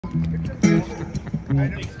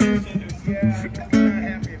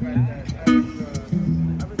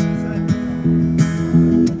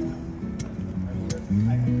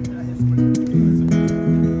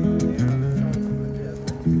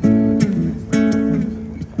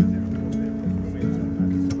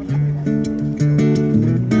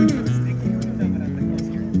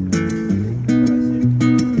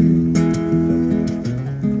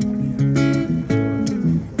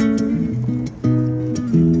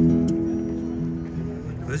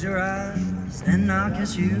Close your eyes and I'll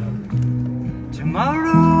kiss you.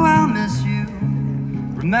 Tomorrow I'll miss you.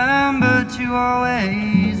 Remember to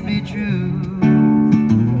always be true.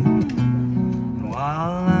 And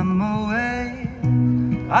while I'm away,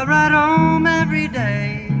 I ride home every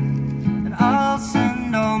day, and I'll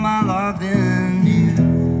send all my love in you.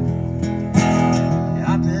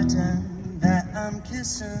 I pretend that I'm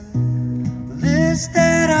kissing the list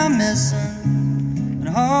that I'm missing, and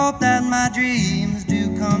hope that my dreams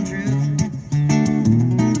do come true.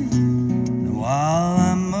 And while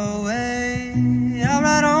I'm away, I'll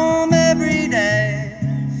ride home every day,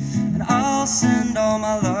 and I'll send all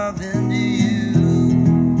my loving to you.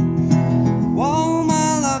 All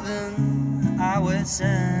my loving I will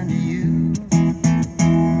send to you.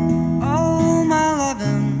 All my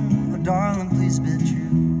loving, oh darling, please be true.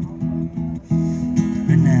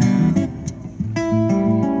 Right now.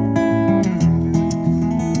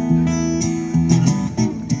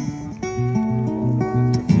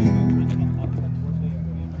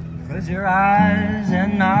 Close your eyes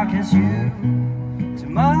and I'll kiss you.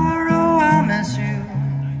 Tomorrow I'll miss you.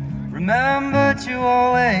 Remember to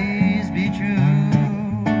always be true.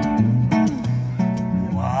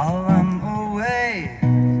 While I'm away,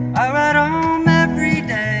 I ride home every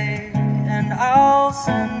day, and I'll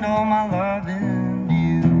send all my loving to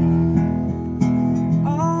you.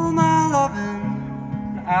 All my loving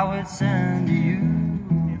I would send to you.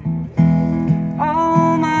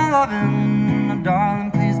 All my loving, oh darling,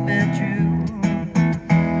 please be true.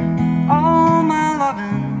 All my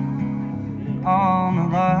loving, all my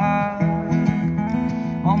love,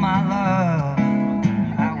 all my love.